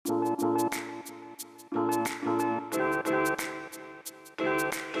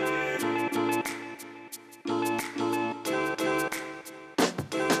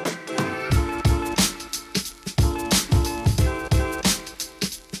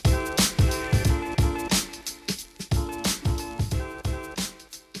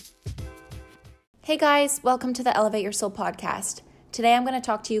Hey guys, welcome to the Elevate Your Soul podcast. Today I'm going to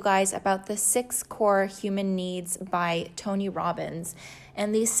talk to you guys about the 6 core human needs by Tony Robbins.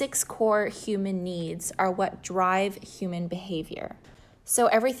 And these 6 core human needs are what drive human behavior. So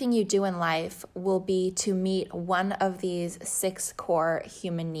everything you do in life will be to meet one of these 6 core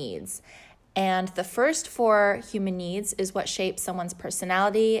human needs. And the first 4 human needs is what shapes someone's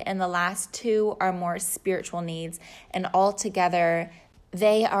personality, and the last 2 are more spiritual needs. And altogether,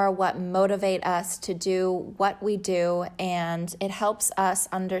 they are what motivate us to do what we do, and it helps us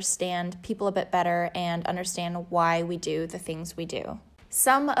understand people a bit better and understand why we do the things we do.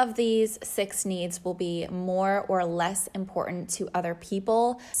 Some of these 6 needs will be more or less important to other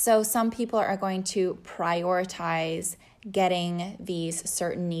people. So some people are going to prioritize getting these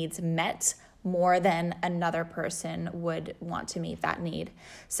certain needs met more than another person would want to meet that need.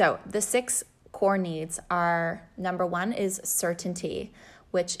 So the 6 core needs are, number 1 is certainty,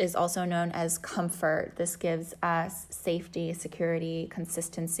 which is also known as comfort. This gives us safety, security,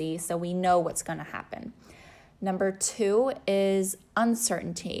 consistency, so we know what's going to happen. Number 2 is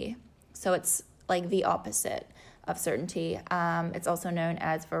uncertainty. So it's like the opposite of certainty. It's also known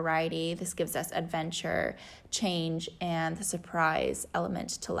as variety. This gives us adventure, change, and the surprise element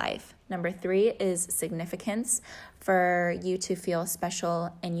to life. Number 3 is significance, for you to feel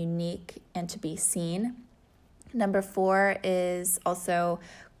special and unique and to be seen. Number 4 is also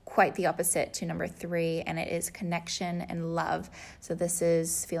quite the opposite to number 3, and it is connection and love. So this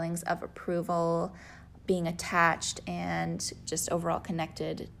is feelings of approval, being attached, and just overall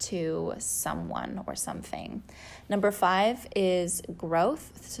connected to someone or something. Number 5 is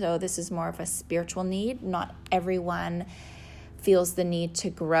growth. So this is more of a spiritual need. Not everyone feels the need to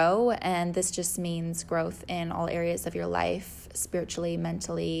grow, and this just means growth in all areas of your life, spiritually,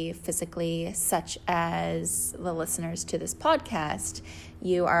 mentally, physically, such as the listeners to this podcast.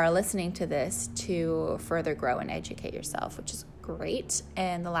 You are listening to this to further grow and educate yourself, which is great.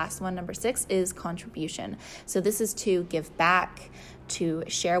 And the last one, number 6, is contribution. So this is to give back, to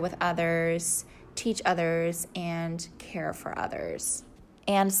share with others, teach others, and care for others.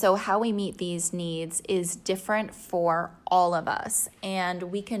 And so how we meet these needs is different for all of us. And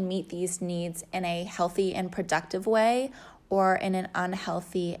we can meet these needs in a healthy and productive way, or in an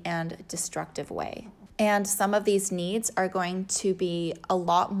unhealthy and destructive way. And some of these needs are going to be a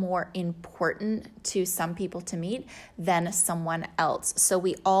lot more important to some people to meet than someone else. So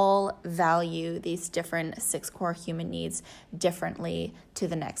we all value these different 6 core human needs differently to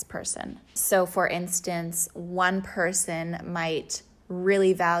the next person. So for instance, one person might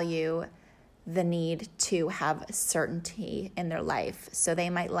really value the need to have certainty in their life. So they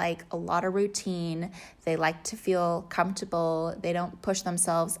might like a lot of routine. They like to feel comfortable. They don't push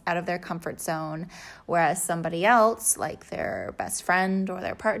themselves out of their comfort zone. Whereas somebody else, like their best friend or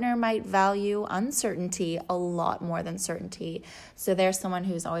their partner, might value uncertainty a lot more than certainty. So there's someone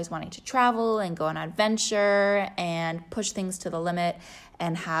who's always wanting to travel and go on an adventure and push things to the limit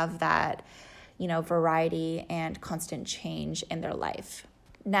and have that, variety and constant change in their life.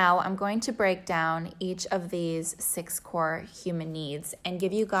 Now, I'm going to break down each of these 6 core human needs and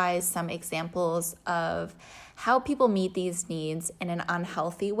give you guys some examples of how people meet these needs in an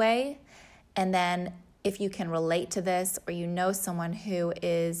unhealthy way. And then if you can relate to this, or you know someone who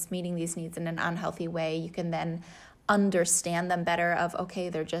is meeting these needs in an unhealthy way, you can then understand them better of, okay,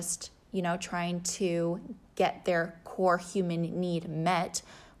 they're just, trying to get their core human need met,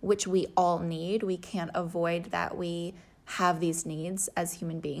 which we all need. We can't avoid that we have these needs as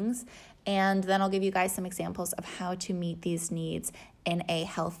human beings. And then I'll give you guys some examples of how to meet these needs in a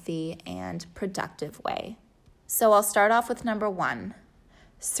healthy and productive way. So I'll start off with number 1,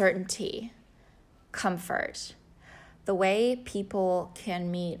 certainty, comfort. The way people can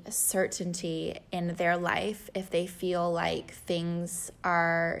meet certainty in their life if they feel like things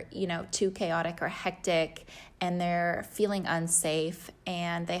are, too chaotic or hectic, and they're feeling unsafe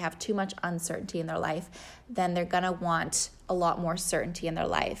and they have too much uncertainty in their life, then they're going to want a lot more certainty in their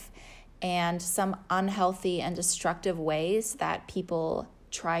life. And some unhealthy and destructive ways that people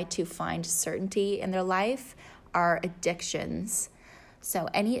try to find certainty in their life are addictions. So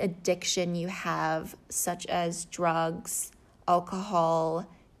any addiction you have, such as drugs, alcohol,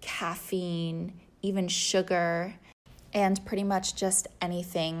 caffeine, even sugar, and pretty much just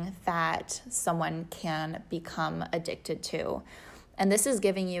anything that someone can become addicted to. And this is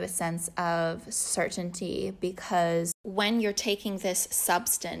giving you a sense of certainty, because when you're taking this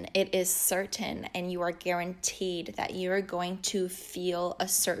substance, it is certain and you are guaranteed that you are going to feel a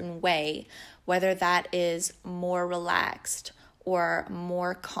certain way, whether that is more relaxed or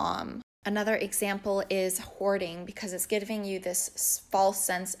more calm Another example is hoarding, because it's giving you this false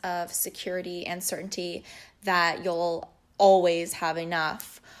sense of security and certainty that you'll always have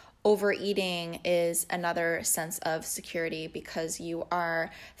enough. Overeating is another sense of security because you are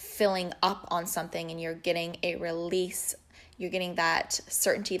filling up on something and you're getting a release. You're getting that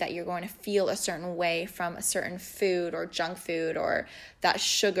certainty that you're going to feel a certain way from a certain food or junk food or that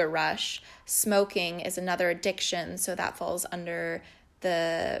sugar rush. Smoking is another addiction, so that falls under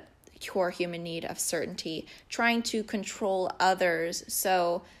the core human need of certainty. Trying to control others,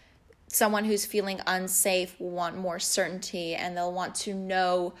 so someone who's feeling unsafe will want more certainty and they'll want to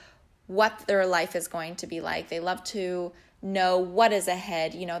know what their life is going to be like. They love to know what is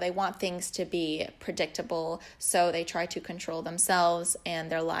ahead. They want things to be predictable, so they try to control themselves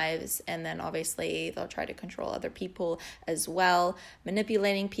and their lives, and then obviously they'll try to control other people as well.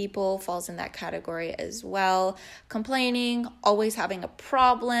 Manipulating people falls in that category as well. Complaining, always having a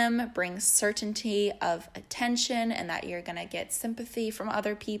problem, brings certainty of attention and that you're gonna get sympathy from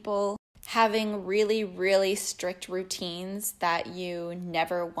other people. Having really, really strict routines that you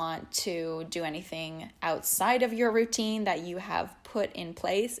never want to do anything outside of your routine that you have put in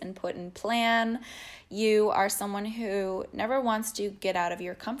place and put in plan. You are someone who never wants to get out of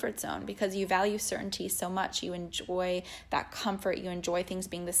your comfort zone because you value certainty so much. You enjoy that comfort. You enjoy things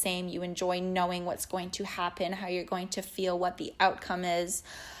being the same. You enjoy knowing what's going to happen, how you're going to feel, what the outcome is.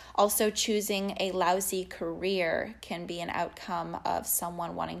 Also, choosing a lousy career can be an outcome of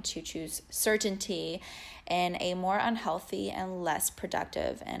someone wanting to choose certainty in a more unhealthy and less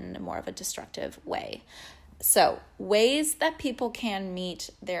productive and more of a destructive way. So, ways that people can meet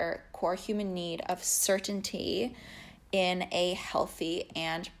their core human need of certainty in a healthy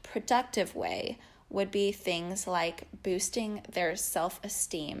and productive way would be things like boosting their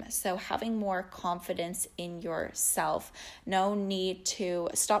self-esteem. So having more confidence in yourself. No need to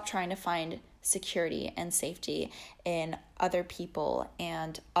stop trying to find security and safety in other people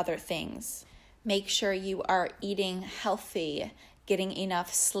and other things. Make sure you are eating healthy, getting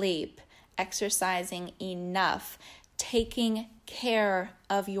enough sleep, exercising enough, taking care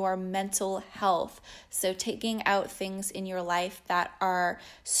of your mental health. So taking out things in your life that are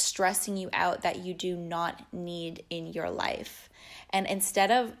stressing you out that you do not need in your life. And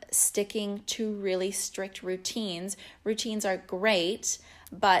instead of sticking to really strict routines are great,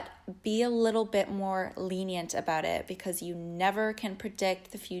 but be a little bit more lenient about it because you never can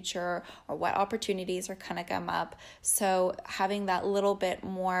predict the future or what opportunities are going to come up. So having that little bit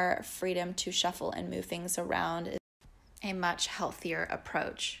more freedom to shuffle and move things around is a much healthier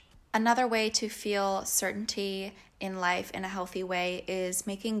approach. Another way to feel certainty in life in a healthy way is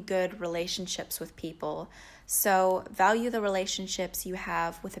making good relationships with people. So value the relationships you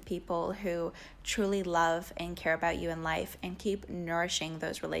have with the people who truly love and care about you in life and keep nourishing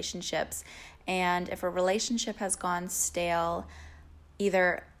those relationships. And if a relationship has gone stale,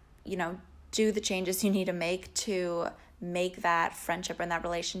 either, do the changes you need to make that friendship and that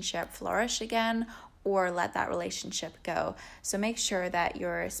relationship flourish again, or let that relationship go. So make sure that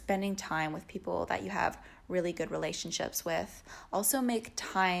you're spending time with people that you have really good relationships with. Also make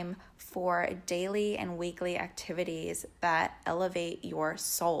time for daily and weekly activities that elevate your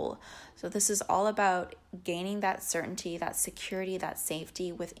soul. So this is all about gaining that certainty, that security, that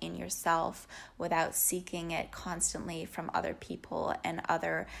safety within yourself without seeking it constantly from other people and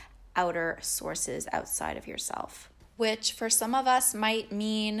other outer sources outside of yourself. Which for some of us might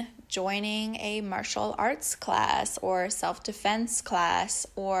mean joining a martial arts class or self-defense class,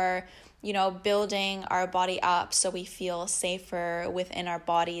 or building our body up so we feel safer within our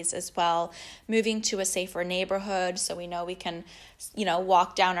bodies as well. Moving to a safer neighborhood so we know we can,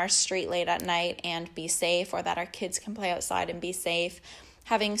 walk down our street late at night and be safe, or that our kids can play outside and be safe.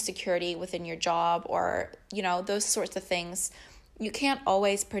 Having security within your job, or, those sorts of things. You can't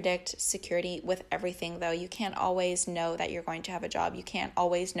always predict security with everything, though. You can't always know that you're going to have a job. You can't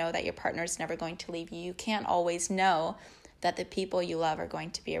always know that your partner's never going to leave you. You can't always know that the people you love are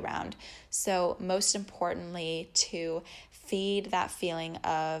going to be around. So most importantly, to feed that feeling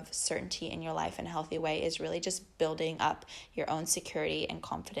of certainty in your life in a healthy way is really just building up your own security and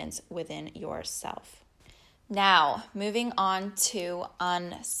confidence within yourself. Now, moving on to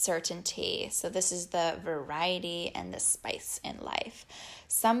uncertainty. So this is the variety and the spice in life.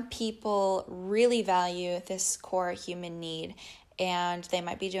 Some people really value this core human need, and they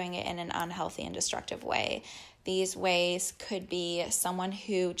might be doing it in an unhealthy and destructive way. These ways could be someone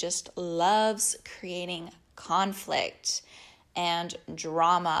who just loves creating conflict and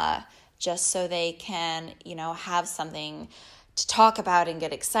drama just so they can, have something to talk about and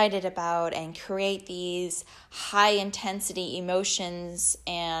get excited about and create these high intensity emotions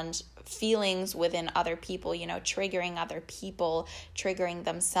and feelings within other people, triggering other people, triggering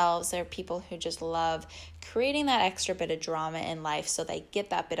themselves. There are people who just love creating that extra bit of drama in life so they get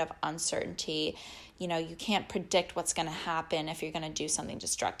that bit of uncertainty. You can't predict what's going to happen if you're going to do something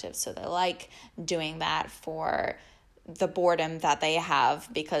destructive. So they like doing that for the boredom that they have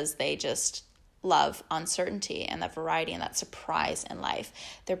because they just love uncertainty and that variety and that surprise in life.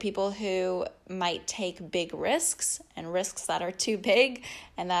 There are people who might take big risks and risks that are too big,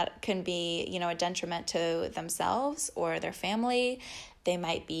 and that can be, a detriment to themselves or their family. They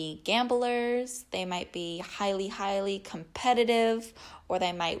might be gamblers, they might be highly, highly competitive, or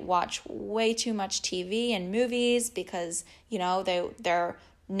they might watch way too much TV and movies because, they're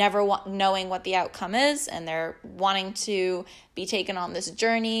never knowing what the outcome is, and they're wanting to be taken on this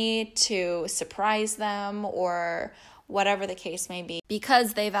journey to surprise them or whatever the case may be.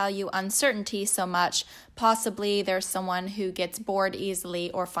 Because they value uncertainty so much, possibly there's someone who gets bored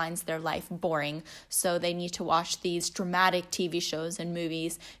easily or finds their life boring, so they need to watch these dramatic TV shows and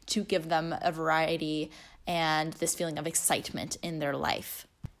movies to give them a variety and this feeling of excitement in their life.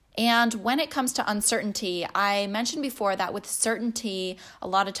 And when it comes to uncertainty, I mentioned before that with certainty, a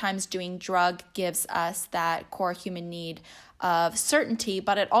lot of times doing drug gives us that core human need of certainty,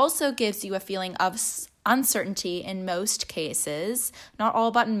 but it also gives you a feeling of uncertainty in most cases, not all,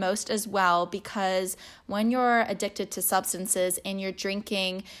 but in most as well, because when you're addicted to substances and you're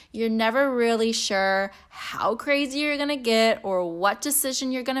drinking, you're never really sure how crazy you're going to get or what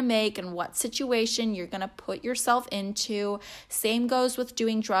decision you're going to make and what situation you're going to put yourself into. Same goes with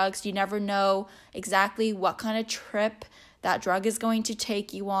doing drugs. You never know exactly what kind of trip that drug is going to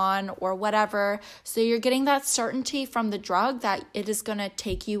take you on or whatever. So you're getting that certainty from the drug that it is going to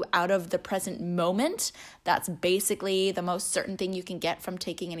take you out of the present moment. That's basically the most certain thing you can get from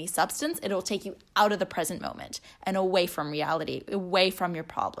taking any substance. It'll take you out of the present moment and away from reality, away from your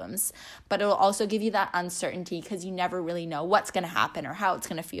problems. But it'll also give you that uncertainty because you never really know what's going to happen or how it's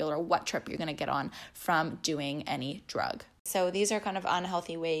going to feel or what trip you're going to get on from doing any drug. So these are kind of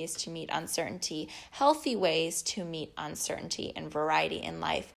unhealthy ways to meet uncertainty. Healthy ways to meet uncertainty and variety in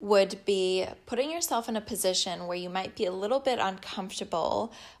life would be putting yourself in a position where you might be a little bit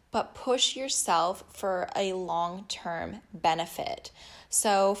uncomfortable, but push yourself for a long-term benefit.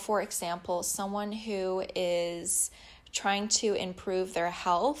 So, for example, someone who is trying to improve their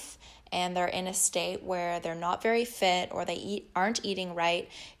health and they're in a state where they're not very fit or they aren't eating right,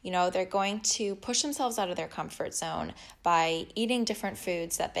 they're going to push themselves out of their comfort zone by eating different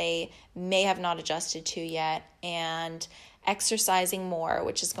foods that they may have not adjusted to yet and exercising more,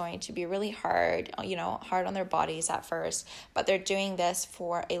 which is going to be really hard on their bodies at first, but they're doing this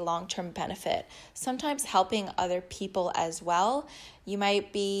for a long-term benefit. Sometimes helping other people as well. You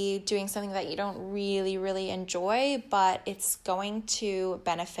might be doing something that you don't really, really enjoy, but it's going to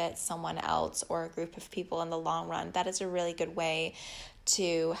benefit someone else or a group of people in the long run. That is a really good way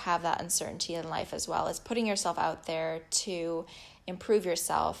to have that uncertainty in life as well, as putting yourself out there to improve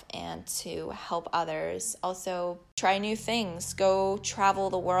yourself and to help others. Also, try new things, go travel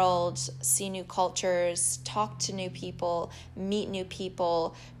the world, see new cultures, talk to new people, meet new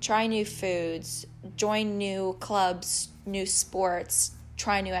people, try new foods, join new clubs, new sports,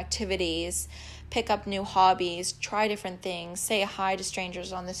 try new activities, pick up new hobbies, try different things, say hi to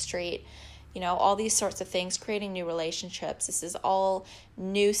strangers on the street. All these sorts of things, creating new relationships. This is all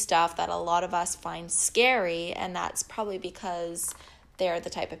new stuff that a lot of us find scary, and that's probably because they're the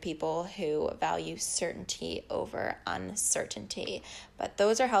type of people who value certainty over uncertainty. But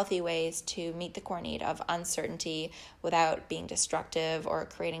those are healthy ways to meet the core need of uncertainty without being destructive or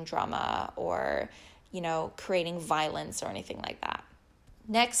creating drama or, creating violence or anything like that.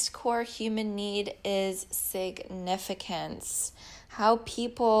 Next core human need is significance. How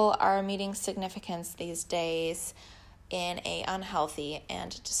people are meeting significance these days in an unhealthy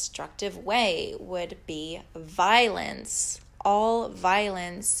and destructive way would be violence. All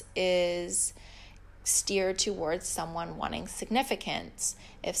violence is steered towards someone wanting significance.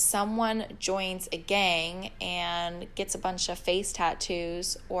 If someone joins a gang and gets a bunch of face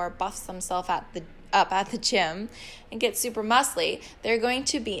tattoos or buffs themselves up at the gym and get super muscly, they're going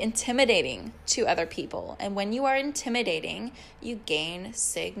to be intimidating to other people. And when you are intimidating, you gain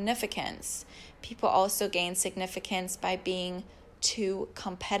significance. People also gain significance by being too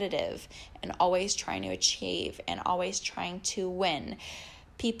competitive and always trying to achieve and always trying to win.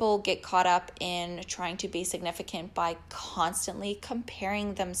 People get caught up in trying to be significant by constantly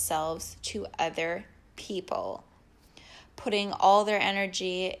comparing themselves to other people, putting all their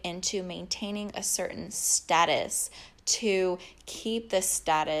energy into maintaining a certain status to keep the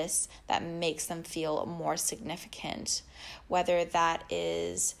status that makes them feel more significant, whether that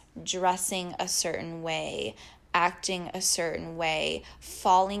is dressing a certain way, acting a certain way,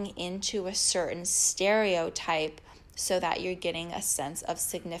 falling into a certain stereotype so that you're getting a sense of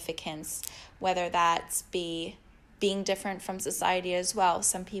significance, whether that's being different from society as well.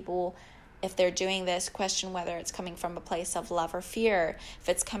 Some people, if they're doing this, question whether it's coming from a place of love or fear. If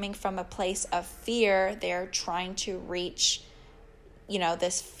it's coming from a place of fear, they're trying to reach,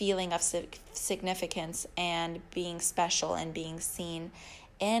 this feeling of significance and being special and being seen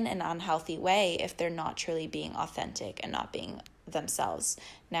in an unhealthy way if they're not truly being authentic and not being themselves.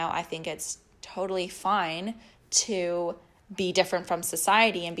 Now, I think it's totally fine to be different from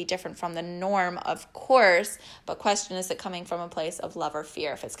society and be different from the norm, of course, but question, is it coming from a place of love or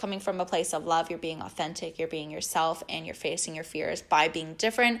fear? If it's coming from a place of love, you're being authentic, you're being yourself, and you're facing your fears by being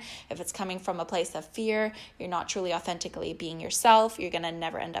different. If it's coming from a place of fear, you're not truly authentically being yourself. You're going to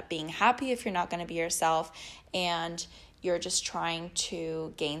never end up being happy if you're not going to be yourself, and you're just trying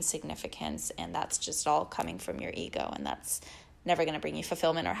to gain significance, and that's just all coming from your ego, and that's never going to bring you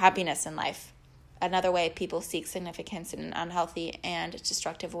fulfillment or happiness in life. Another way people seek significance in an unhealthy and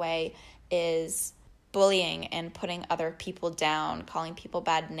destructive way is bullying and putting other people down, calling people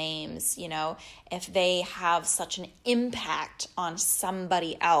bad names. If they have such an impact on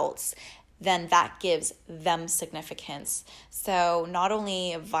somebody else, then that gives them significance. So not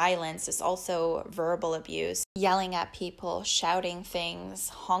only violence, it's also verbal abuse, yelling at people, shouting things,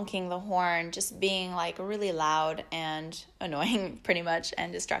 honking the horn, just being really loud and annoying pretty much,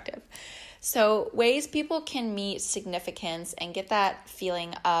 and destructive. So ways people can meet significance and get that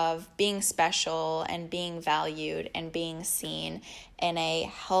feeling of being special and being valued and being seen in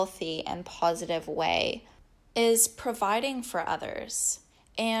a healthy and positive way is providing for others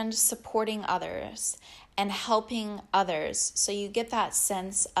and supporting others and helping others. So you get that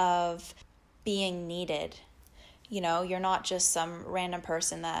sense of being needed. You're not just some random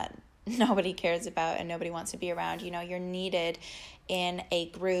person that nobody cares about and nobody wants to be around. You're needed in a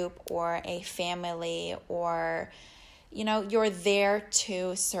group or a family, or you're there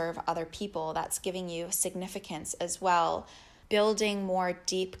to serve other people. That's giving you significance as well. Building more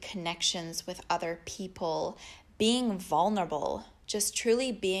deep connections with other people, being vulnerable, just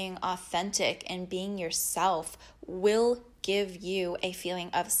truly being authentic and being yourself will give you a feeling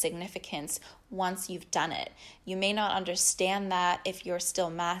of significance once you've done it. You may not understand that if you're still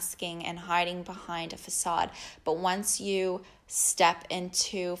masking and hiding behind a facade, but once you step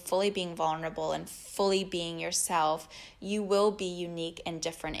into fully being vulnerable and fully being yourself, you will be unique and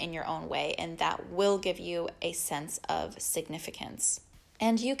different in your own way, and that will give you a sense of significance.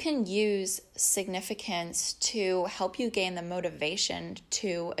 And you can use significance to help you gain the motivation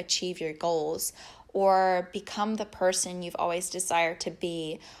to achieve your goals, or become the person you've always desired to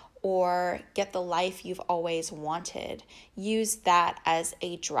be, or get the life you've always wanted. Use that as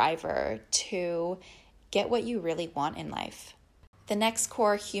a driver to get what you really want in life. The next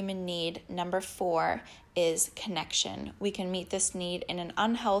core human need, number 4, is connection. We can meet this need in an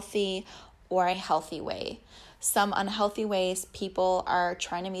unhealthy or a healthy way. Some unhealthy ways people are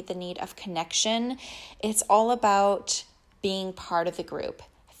trying to meet the need of connection. It's all about being part of the group,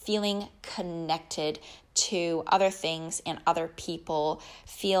 feeling connected to other things and other people,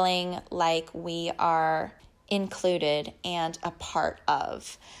 feeling like we are included and a part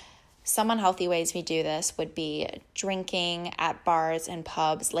of. Some unhealthy ways we do this would be drinking at bars and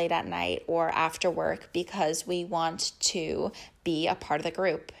pubs late at night or after work because we want to be a part of the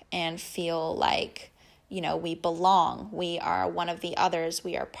group and feel like, we belong. We are one of the others.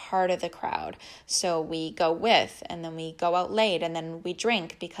 We are part of the crowd. So we go with, and then we go out late, and then we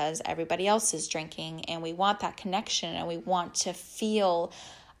drink because everybody else is drinking, and we want that connection, and we want to feel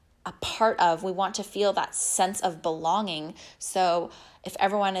a part of, we want to feel that sense of belonging. So if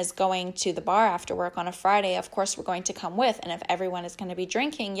everyone is going to the bar after work on a Friday, of course we're going to come with. And if everyone is going to be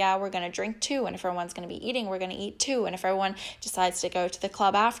drinking, we're going to drink too. And if everyone's going to be eating, we're going to eat too. And if everyone decides to go to the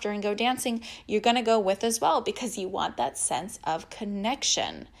club after and go dancing, you're going to go with as well, because you want that sense of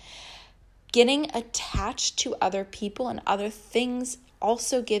connection. Getting attached to other people and other things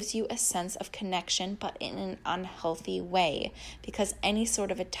also gives you a sense of connection, but in an unhealthy way, because any sort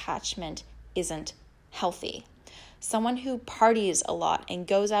of attachment isn't healthy. Someone who parties a lot and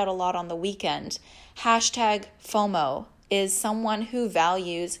goes out a lot on the weekend, hashtag FOMO, is someone who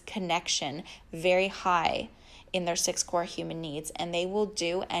values connection very high in their 6 core human needs, and they will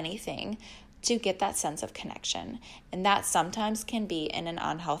do anything to get that sense of connection. And that sometimes can be in an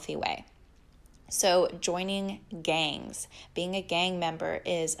unhealthy way. So joining gangs, being a gang member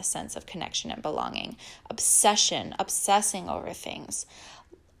is a sense of connection and belonging. Obsessing over things.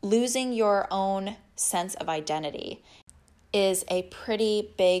 Losing your own sense of identity is a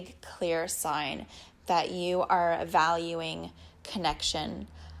pretty big, clear sign that you are valuing connection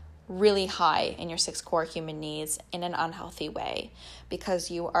really high in your 6 core human needs in an unhealthy way,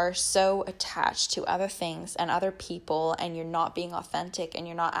 because you are so attached to other things and other people, and you're not being authentic, and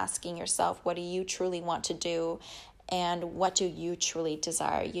you're not asking yourself, what do you truly want to do and what do you truly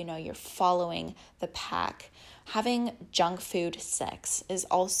desire? You're following the pack. Having junk food sex is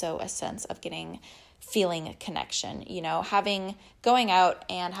also a sense of feeling a connection. Going out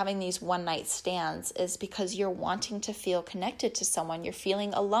and having these one night stands is because you're wanting to feel connected to someone. You're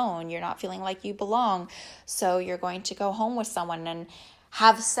feeling alone. You're not feeling like you belong. So you're going to go home with someone and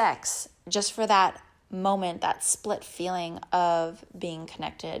have sex just for that moment, that split feeling of being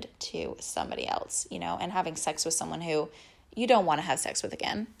connected to somebody else, and having sex with someone who you don't want to have sex with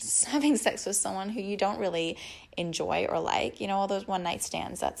again. Having sex with someone who you don't really enjoy or like, all those one night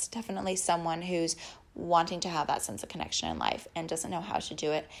stands, that's definitely someone who's wanting to have that sense of connection in life and doesn't know how to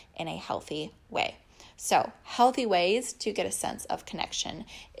do it in a healthy way. So, healthy ways to get a sense of connection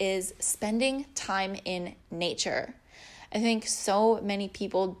is spending time in nature. I think so many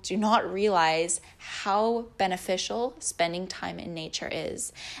people do not realize how beneficial spending time in nature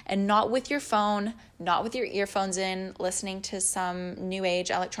is. And not with your phone, not with your earphones in, listening to some new age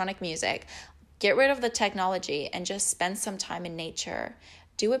electronic music. Get rid of the technology and just spend some time in nature.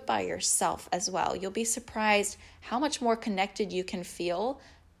 Do it by yourself as well. You'll be surprised how much more connected you can feel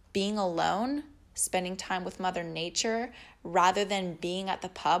being alone, spending time with Mother Nature, rather than being at the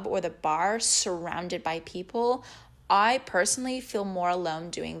pub or the bar surrounded by people. I personally feel more alone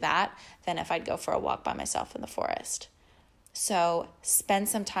doing that than if I'd go for a walk by myself in the forest. So spend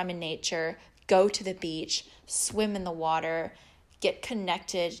some time in nature, go to the beach, swim in the water, get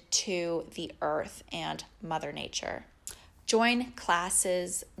connected to the earth and Mother Nature. Join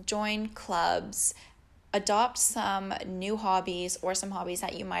classes, join clubs, adopt some new hobbies or some hobbies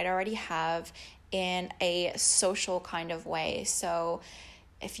that you might already have in a social kind of way. So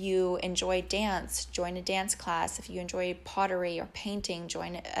if you enjoy dance, join a dance class. If you enjoy pottery or painting,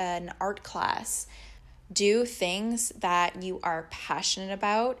 join an art class. Do things that you are passionate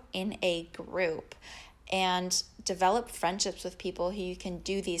about in a group and develop friendships with people who you can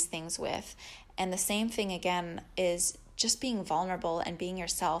do these things with. And the same thing again is just being vulnerable and being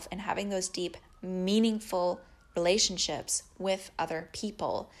yourself and having those deep, meaningful relationships with other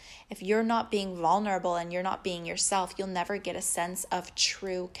people. If you're not being vulnerable and you're not being yourself, you'll never get a sense of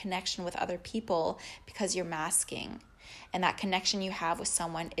true connection with other people because you're masking. And that connection you have with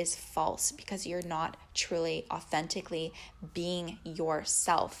someone is false because you're not truly, authentically being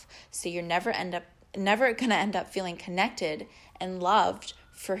yourself. So you're never going to end up feeling connected and loved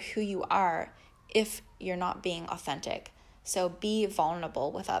for who you are if you're not being authentic. So be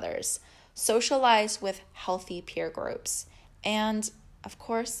vulnerable with others. Socialize with healthy peer groups. And of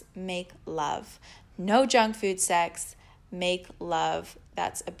course, make love. No junk food sex. Make love.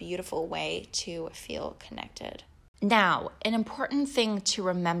 That's a beautiful way to feel connected. Now, an important thing to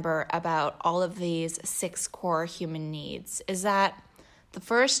remember about all of these 6 core human needs is that the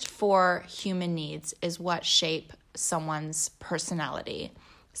first 4 human needs is what shape someone's personality.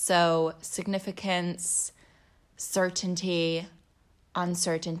 So significance, certainty,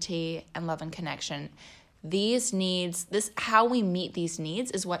 uncertainty, and love and connection. These needs, how we meet these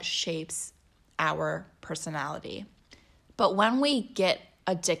needs is what shapes our personality. But when we get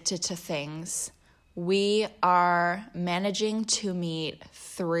addicted to things, we are managing to meet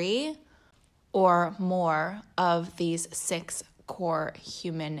 3 or more of these 6 core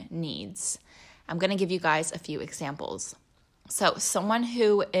human needs. I'm going to give you guys a few examples. So someone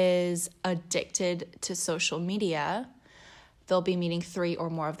who is addicted to social media, they'll be meeting 3 or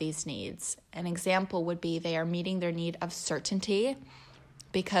more of these needs. An example would be they are meeting their need of certainty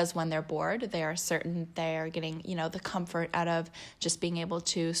because when they're bored, they are certain they are getting, the comfort out of just being able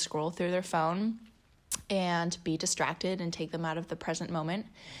to scroll through their phone and be distracted and take them out of the present moment.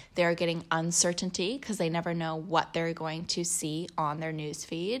 They're getting uncertainty because they never know what they're going to see on their news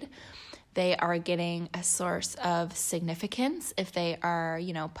feed. They are getting a source of significance. If they are,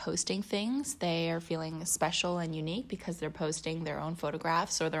 posting things, they are feeling special and unique because they're posting their own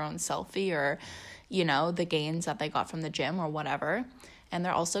photographs or their own selfie or, the gains that they got from the gym or whatever. And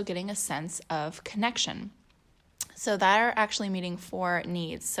they're also getting a sense of connection. So that are actually meeting 4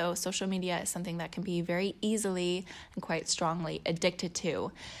 needs. So social media is something that can be very easily and quite strongly addicted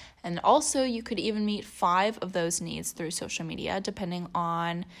to. And also you could even meet 5 of those needs through social media, depending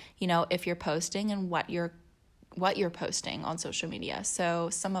on, if you're posting and what you're posting on social media. So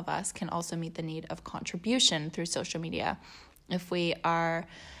some of us can also meet the need of contribution through social media. If we are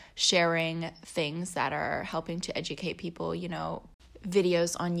sharing things that are helping to educate people,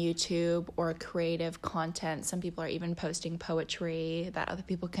 videos on YouTube or creative content. Some people are even posting poetry that other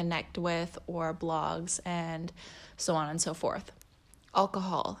people connect with, or blogs, and so on and so forth.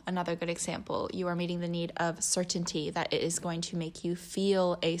 Alcohol, another good example. You are meeting the need of certainty that it is going to make you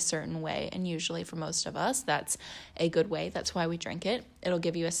feel a certain way. And usually for most of us, that's a good way. That's why we drink it. It'll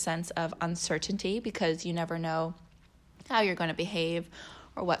give you a sense of uncertainty because you never know how you're going to behave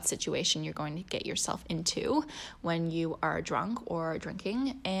or what situation you're going to get yourself into when you are drunk or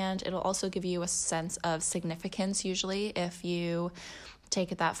drinking. And it'll also give you a sense of significance. Usually if you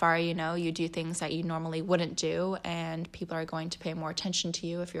take it that far, you do things that you normally wouldn't do, and people are going to pay more attention to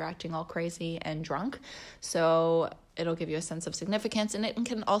you if you're acting all crazy and drunk. So it'll give you a sense of significance, and it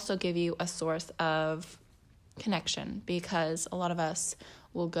can also give you a source of connection, because a lot of us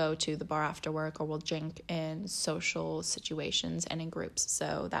will go to the bar after work or will drink in social situations and in groups.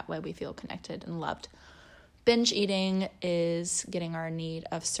 So that way we feel connected and loved. Binge eating is getting our need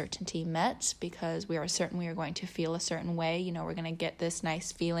of certainty met because we are certain we are going to feel a certain way. We're going to get this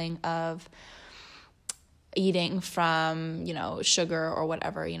nice feeling of eating from, sugar or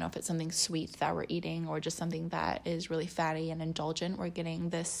whatever, if it's something sweet that we're eating or just something that is really fatty and indulgent, we're getting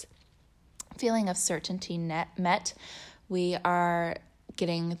this feeling of certainty met. We are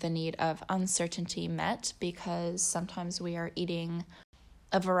getting the need of uncertainty met because sometimes we are eating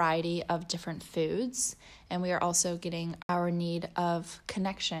a variety of different foods, and we are also getting our need of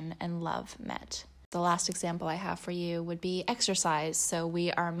connection and love met. The last example I have for you would be exercise. So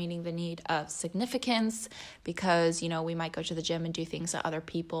we are meeting the need of significance because, we might go to the gym and do things that other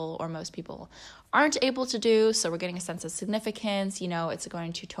people or most people aren't able to do. So we're getting a sense of significance. It's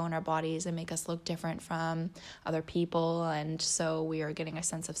going to tone our bodies and make us look different from other people. And so we are getting a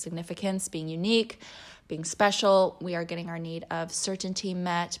sense of significance, being unique, being special. We are getting our need of certainty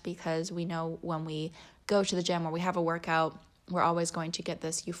met because we know when we go to the gym or we have a workout, we're always going to get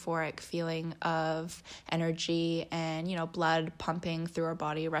this euphoric feeling of energy and, blood pumping through our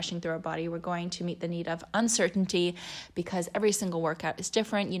body, rushing through our body. We're going to meet the need of uncertainty because every single workout is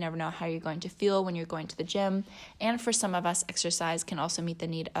different. You never know how you're going to feel when you're going to the gym. And for some of us, exercise can also meet the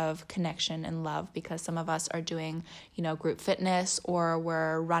need of connection and love because some of us are doing, group fitness, or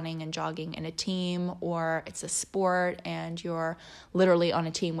we're running and jogging in a team, or it's a sport and you're literally on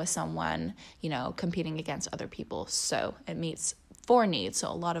a team with someone, competing against other people. So it meets 4 needs. So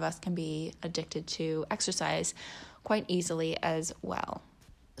a lot of us can be addicted to exercise quite easily as well.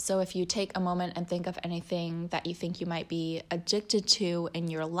 So if you take a moment and think of anything that you think you might be addicted to in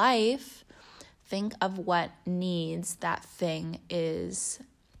your life, think of what needs that thing is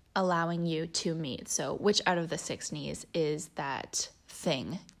allowing you to meet. So which out of the 6 needs is that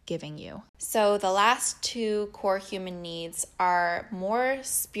thing giving you? So the last 2 core human needs are more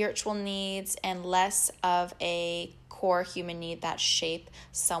spiritual needs and less of a core human need that shape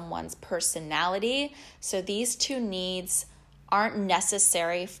someone's personality. So these 2 needs aren't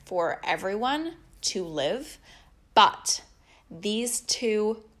necessary for everyone to live, but these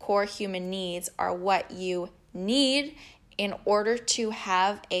 2 core human needs are what you need in order to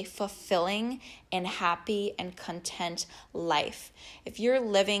have a fulfilling and happy and content life. If you're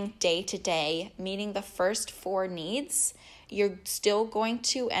living day to day, meeting the first 4 needs, you're still going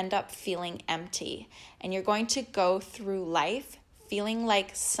to end up feeling empty, and you're going to go through life feeling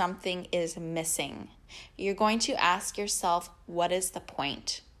like something is missing. You're going to ask yourself, what is the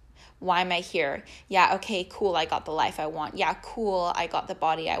point? Why am I here? Yeah, okay, cool, I got the life I want. Yeah, cool, I got the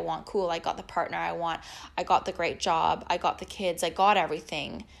body I want. Cool, I got the partner I want. I got the great job. I got the kids. I got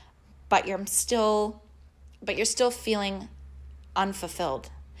everything. But you're still feeling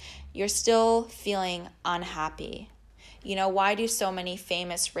unfulfilled. You're still feeling unhappy. Why do so many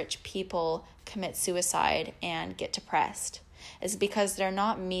famous rich people commit suicide and get depressed? It's because they're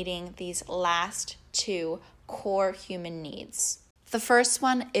not meeting these last 2 core human needs. The first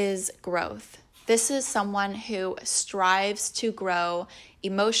one is growth. This is someone who strives to grow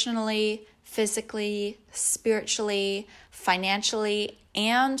emotionally, physically, spiritually, financially,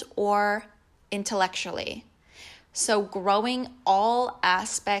 and or intellectually. So growing all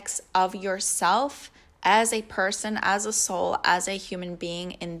aspects of yourself as a person, as a soul, as a human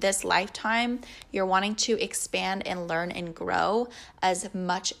being in this lifetime, you're wanting to expand and learn and grow as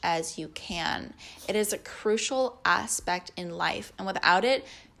much as you can. It is a crucial aspect in life, and without it,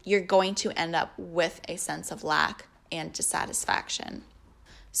 you're going to end up with a sense of lack and dissatisfaction.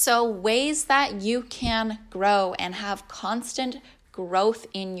 So ways that you can grow and have constant growth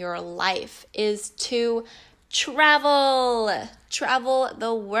in your life is to travel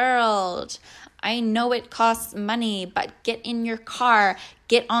the world. I know it costs money, but get in your car,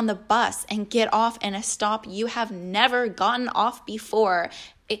 get on the bus, and get off in a stop you have never gotten off before.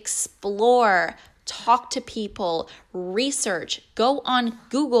 Explore, talk to people, research, go on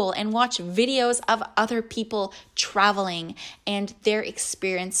Google and watch videos of other people traveling and their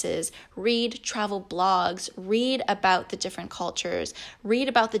experiences. Read travel blogs, read about the different cultures, read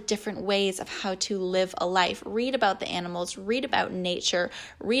about the different ways of how to live a life, read about the animals, read about nature,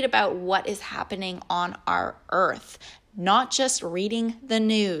 read about what is happening on our earth. Not just reading the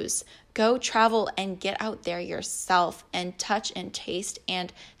news. Go travel and get out there yourself and touch and taste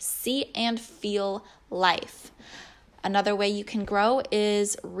and see and feel life. Another way you can grow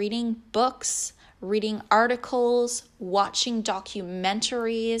is reading books, reading articles, watching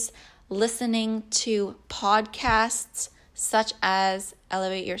documentaries, listening to podcasts such as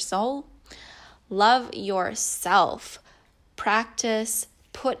Elevate Your Soul. Love yourself. Practice.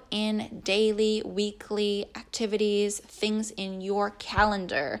 Put in daily, weekly activities, things in your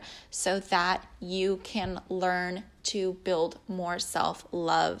calendar so that you can learn to build more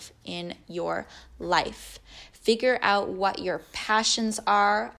self-love in your life. Figure out what your passions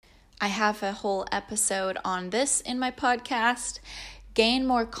are. I have a whole episode on this in my podcast. Gain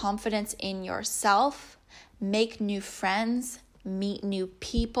more confidence in yourself. Make new friends. Meet new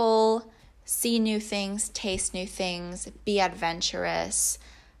people. See new things, taste new things, be adventurous,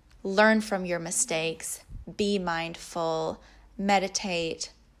 learn from your mistakes, be mindful,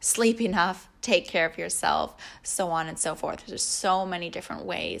 meditate, sleep enough, take care of yourself, so on and so forth. There's so many different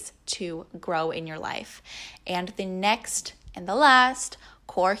ways to grow in your life. And the next and the last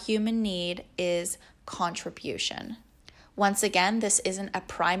core human need is contribution. Once again, this isn't a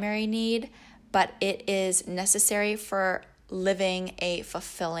primary need, but it is necessary for living a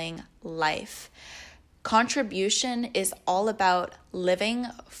fulfilling life. Contribution is all about living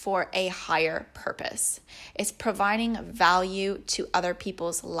for a higher purpose. It's providing value to other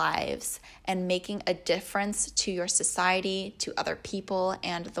people's lives and making a difference to your society, to other people,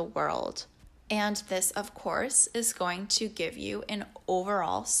 and the world. And this, of course, is going to give you an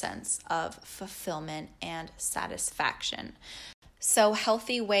overall sense of fulfillment and satisfaction. So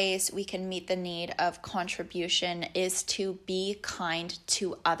healthy ways we can meet the need of contribution is to be kind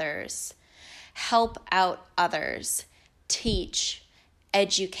to others, help out others, teach,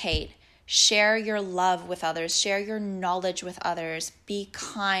 educate, share your love with others, share your knowledge with others, be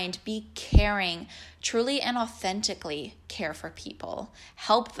kind, be caring, truly and authentically care for people,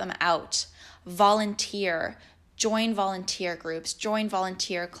 help them out, volunteer, join volunteer groups, join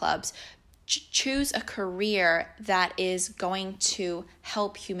volunteer clubs, choose a career that is going to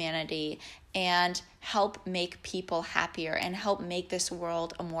help humanity and help make people happier and help make this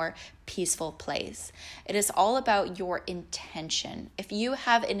world a more peaceful place. It is all about your intention. If you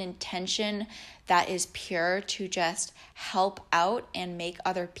have an intention that is pure to just help out and make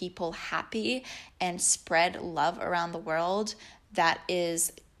other people happy and spread love around the world that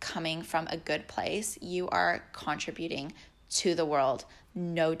is coming from a good place, you are contributing to the world,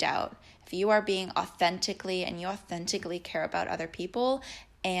 no doubt. If you are being authentically and you authentically care about other people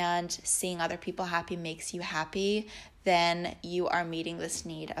and seeing other people happy makes you happy, then you are meeting this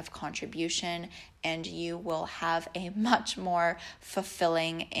need of contribution and you will have a much more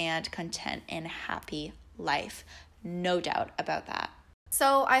fulfilling and content and happy life. No doubt about that.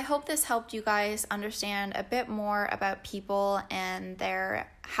 So I hope this helped you guys understand a bit more about people and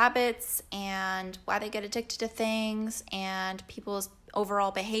their habits and why they get addicted to things and people's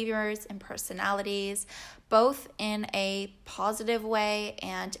overall behaviors and personalities, both in a positive way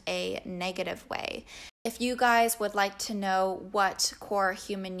and a negative way. If you guys would like to know what core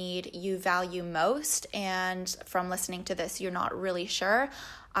human need you value most, and from listening to this you're not really sure,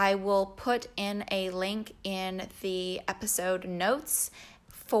 I will put in a link in the episode notes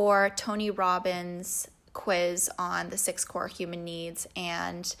for Tony Robbins' quiz on the 6 core human needs,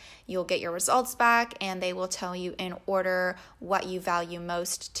 and you'll get your results back and they will tell you in order what you value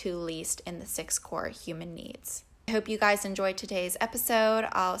most to least in the 6 core human needs. I hope you guys enjoyed today's episode.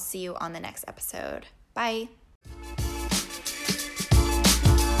 I'll see you on the next episode. Bye.